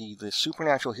questioned if the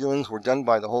supernatural healings were done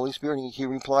by the Holy Spirit, he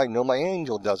replied, "No, my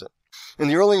angel does it." In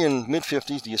the early and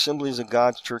mid-50s, the Assemblies of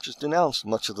God's churches denounced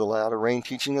much of the latter rain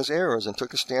teaching as errors and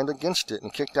took a stand against it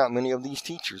and kicked out many of these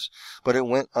teachers. But it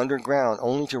went underground,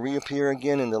 only to reappear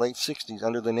again in the late 60s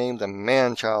under the name the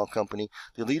Man-Child Company.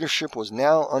 The leadership was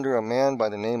now under a man by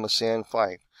the name of Sam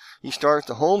Fife. He started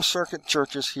the home circuit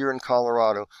churches here in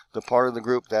Colorado, the part of the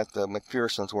group that the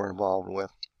McPhersons were involved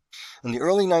with. In the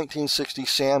early 1960s,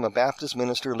 Sam, a Baptist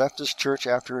minister, left his church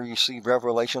after he received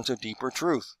revelations of deeper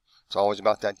truth. It's always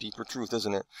about that deeper truth,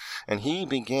 isn't it? And he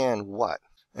began what?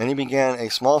 And he began a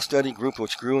small study group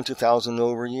which grew into thousands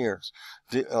over years.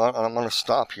 I'm going to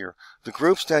stop here. The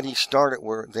groups that he started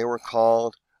were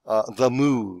called the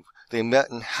move. They met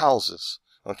in houses.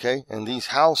 Okay, and these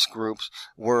house groups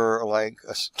were like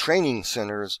training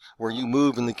centers where you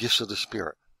move in the gifts of the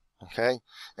Spirit. Okay,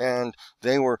 and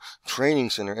they were training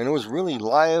center, and it was really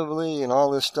lively and all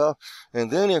this stuff.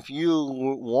 And then if you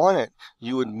wanted,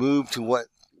 you would move to what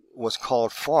was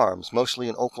called farms, mostly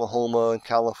in Oklahoma and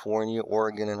California,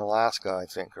 Oregon, and Alaska, I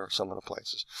think, are some of the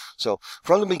places. So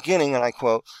from the beginning, and I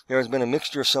quote, there has been a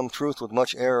mixture of some truth with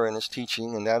much error in his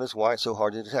teaching, and that is why it's so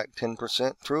hard to detect.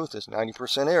 10% truth is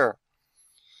 90% error.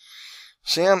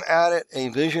 Sam added a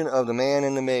vision of the man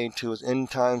and the maid to his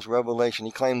end times revelation.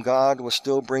 He claimed God was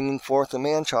still bringing forth the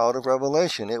man-child of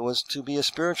Revelation. It was to be a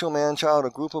spiritual man-child,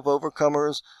 a group of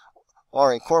overcomers,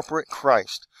 or a corporate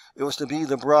Christ. It was to be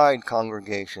the bride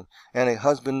congregation and a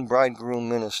husband-bridegroom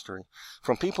ministry.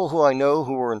 From people who I know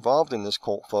who were involved in this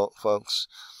cult, folks,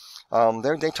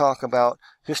 they talk about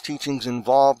his teachings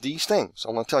involved these things.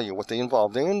 I'm going to tell you what they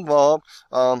involved. They involved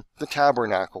the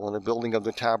tabernacle and the building of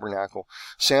the tabernacle.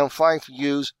 Sam Fife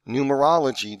used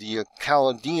numerology, the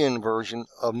Chaldean version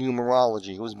of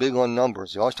numerology. He was big on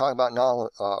numbers. He always talked about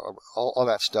all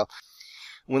that stuff.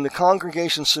 When the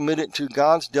congregation submitted to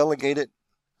God's delegated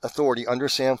authority under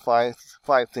Sam Fife,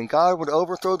 then God would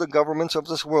overthrow the governments of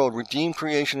this world, redeem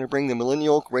creation, and bring the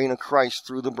millennial reign of Christ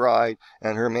through the bride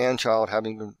and her man-child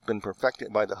having been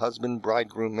perfected by the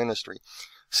husband-bridegroom ministry.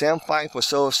 Sam Fife was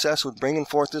so obsessed with bringing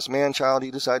forth this man-child,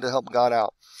 he decided to help God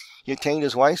out. He obtained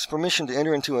his wife's permission to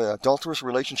enter into an adulterous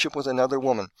relationship with another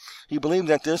woman. He believed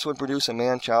that this would produce a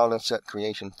man-child and set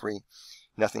creation free.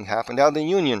 Nothing happened out of the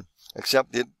union,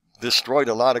 except it destroyed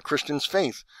a lot of Christians'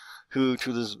 faith, who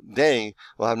to this day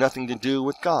will have nothing to do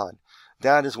with God.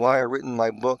 That is why I've written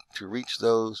my book, to reach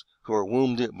those who are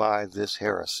wounded by this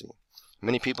heresy.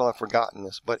 Many people have forgotten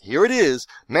this, but here it is,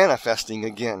 manifesting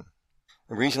again.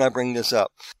 The reason I bring this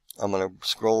up, I'm going to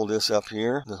scroll this up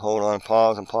here. Just hold on,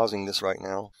 pause. I'm pausing this right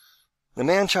now. The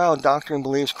man-child doctrine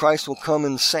believes Christ will come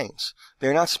in saints. They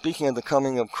are not speaking of the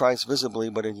coming of Christ visibly,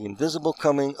 but of the invisible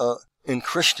coming in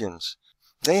Christians.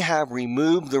 They have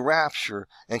removed the rapture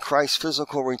and Christ's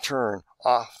physical return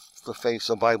off the face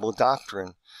of Bible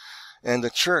doctrine. And the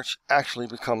church actually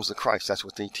becomes the Christ. That's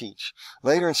what they teach.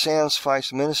 Later in Sam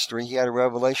Fife's ministry, he had a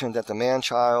revelation that the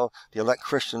man-child, the elect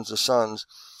Christians, the sons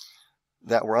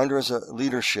that were under his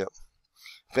leadership.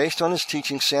 Based on his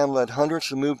teaching, Sam led hundreds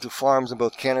to move to farms in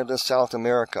both Canada and South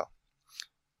America.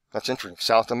 That's interesting.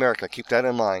 South America. Keep that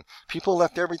in mind. People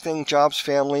left everything, jobs,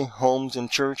 family, homes, and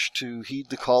church to heed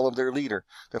the call of their leader.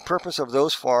 The purpose of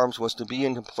those farms was to be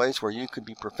in a place where you could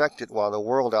be perfected while the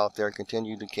world out there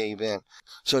continued to cave in.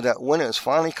 So that when it is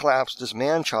finally collapsed, this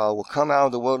man-child will come out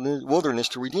of the wilderness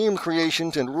to redeem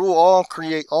creation and rule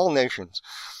all nations.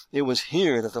 It was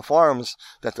here that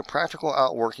the practical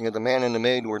outworking of the man and the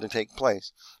maid were to take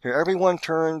place. Here everyone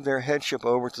turned their headship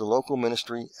over to the local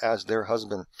ministry as their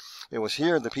husband. It was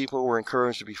here the people were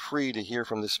encouraged to be free to hear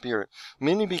from the Spirit.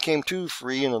 Many became too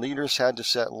free, and the leaders had to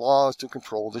set laws to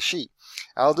control the sheep.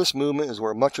 Out of this movement is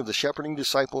where much of the shepherding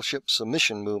discipleship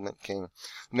submission movement came.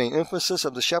 The main emphasis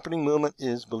of the shepherding movement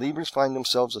is believers find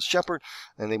themselves a shepherd,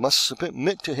 and they must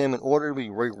submit to him in order to be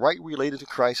right related to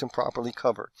Christ and properly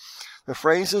covered. The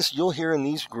phrases you'll hear in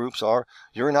these groups are,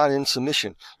 "You're not in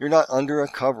submission," "You're not under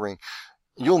a covering,"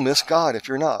 "You'll miss God if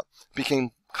you're not,"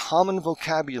 became common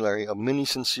vocabulary of many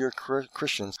sincere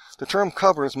Christians. The term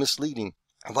cover is misleading.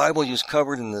 The Bible used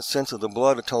covered in the sense of the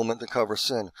blood atonement to cover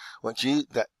sin. What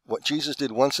Jesus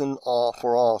did once and all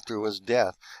for all through his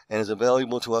death and is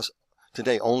available to us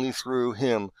today only through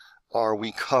him are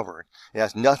we covered. It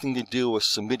has nothing to do with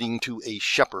submitting to a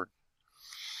shepherd.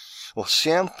 Well,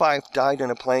 Sam Fife died in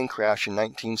a plane crash in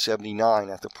 1979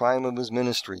 at the prime of his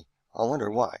ministry. I wonder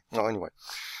why. Oh, anyway.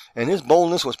 And his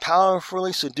boldness was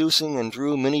powerfully seducing and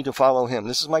drew many to follow him.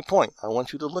 This is my point. I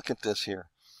want you to look at this here.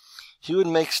 He would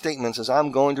make statements as,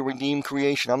 "I'm going to redeem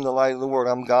creation. I'm the light of the world.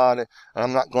 I'm God, and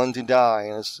I'm not going to die."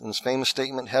 And his famous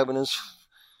statement, heaven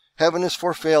is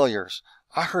for failures.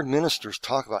 I heard ministers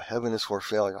talk about heaven is for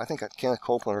failure. I think Kenneth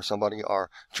Copeland or somebody, or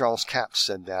Charles Capps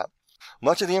said that.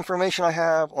 Much of the information I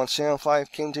have on Sam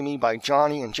Fife came to me by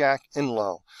Johnny and Jack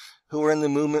Inlow, who were in the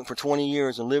movement for 20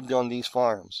 years and lived on these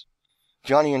farms.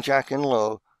 Johnny and Jack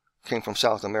Inlow came from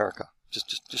South America.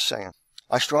 Just saying.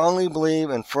 I strongly believe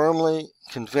and firmly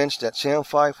convinced that Sam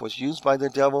Fife was used by the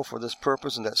devil for this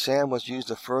purpose, and that Sam was used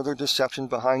to further deception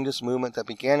behind this movement that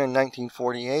began in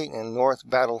 1948 in North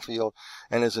Battlefield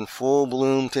and is in full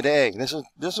bloom today. This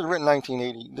is written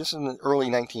 1980. This is in the early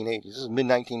 1980s. This is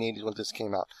mid-1980s when this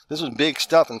came out. This was big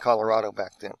stuff in Colorado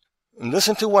back then. And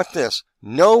listen to what this.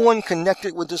 No one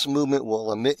connected with this movement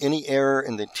will admit any error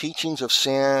in the teachings of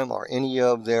Sam or any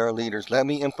of their leaders. Let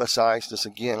me emphasize this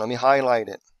again. Let me highlight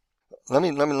it. Let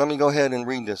me go ahead and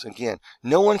read this again.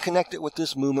 No one connected with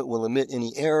this movement will admit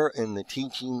any error in the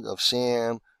teaching of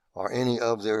Sam or any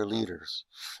of their leaders.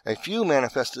 A few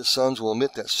manifested sons will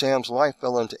admit that Sam's life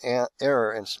fell into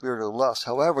error and spirit of lust.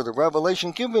 However, the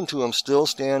revelation given to him still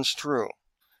stands true.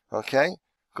 Okay?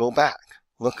 Go back.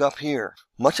 Look up here.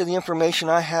 Much of the information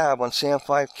I have on Sam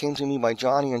Fife came to me by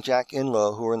Johnny and Jack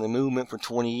Inlow, who were in the movement for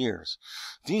 20 years.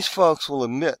 These folks will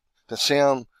admit that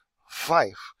Sam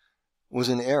Fife was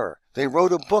in error. They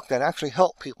wrote a book that actually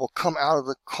helped people come out of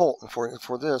the cult, and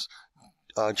for this,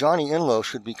 Johnny Inlow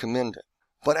should be commended.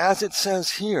 But as it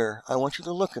says here, I want you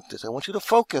to look at this. I want you to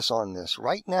focus on this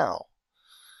right now.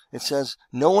 It says,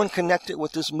 no one connected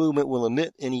with this movement will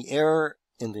admit any error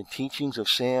in the teachings of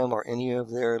Sam or any of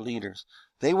their leaders.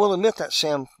 They will admit that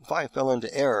Sam Fife fell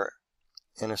into error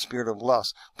in a spirit of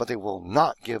lust, but they will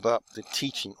not give up the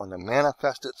teaching on the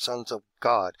manifested sons of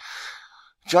God.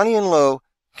 Johnny Inlow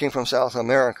came from South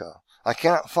America. I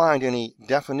cannot find any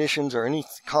definitions or any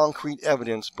concrete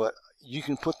evidence, but you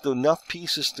can put enough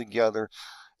pieces together,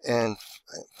 and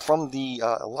from the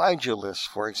Elijah list,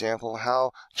 for example,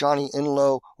 how Johnny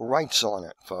Inlow writes on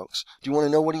it, folks. Do you want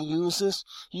to know what he uses?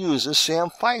 He uses Sam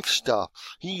Fife stuff.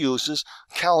 He uses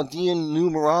Chaldean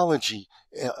numerology.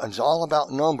 It's all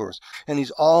about numbers, and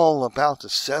he's all about the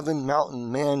 7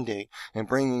 mountain mandate and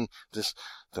bringing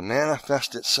the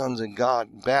manifested sons of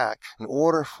God back in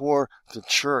order for the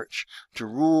church to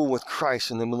rule with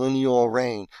Christ in the millennial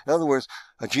reign. In other words,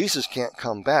 Jesus can't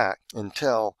come back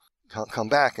until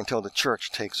the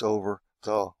church takes over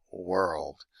the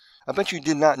world. I bet you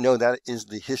did not know that is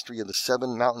the history of the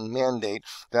 7 mountain mandate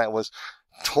that was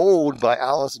told by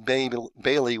Alice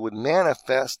Bailey would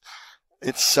manifest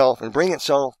itself and bring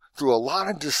itself through a lot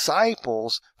of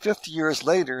disciples 50 years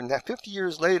later, and that 50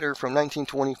 years later from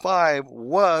 1925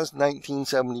 was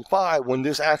 1975 when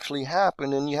this actually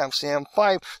happened, and you have Sam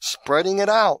Fife spreading it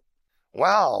out.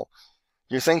 Wow.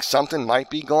 You think something might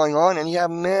be going on, and you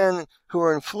have men who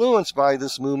are influenced by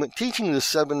this movement teaching the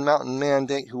 7 mountain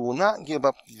mandate who will not give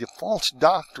up the false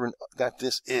doctrine that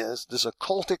this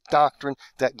occultic doctrine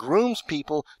that grooms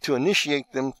people to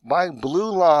initiate them by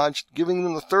Blue Lodge, giving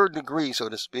them the 3rd degree, so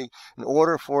to speak, in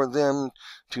order for them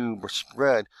to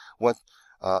spread what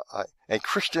a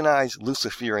Christianized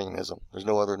Luciferianism. There's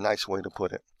no other nice way to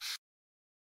put it.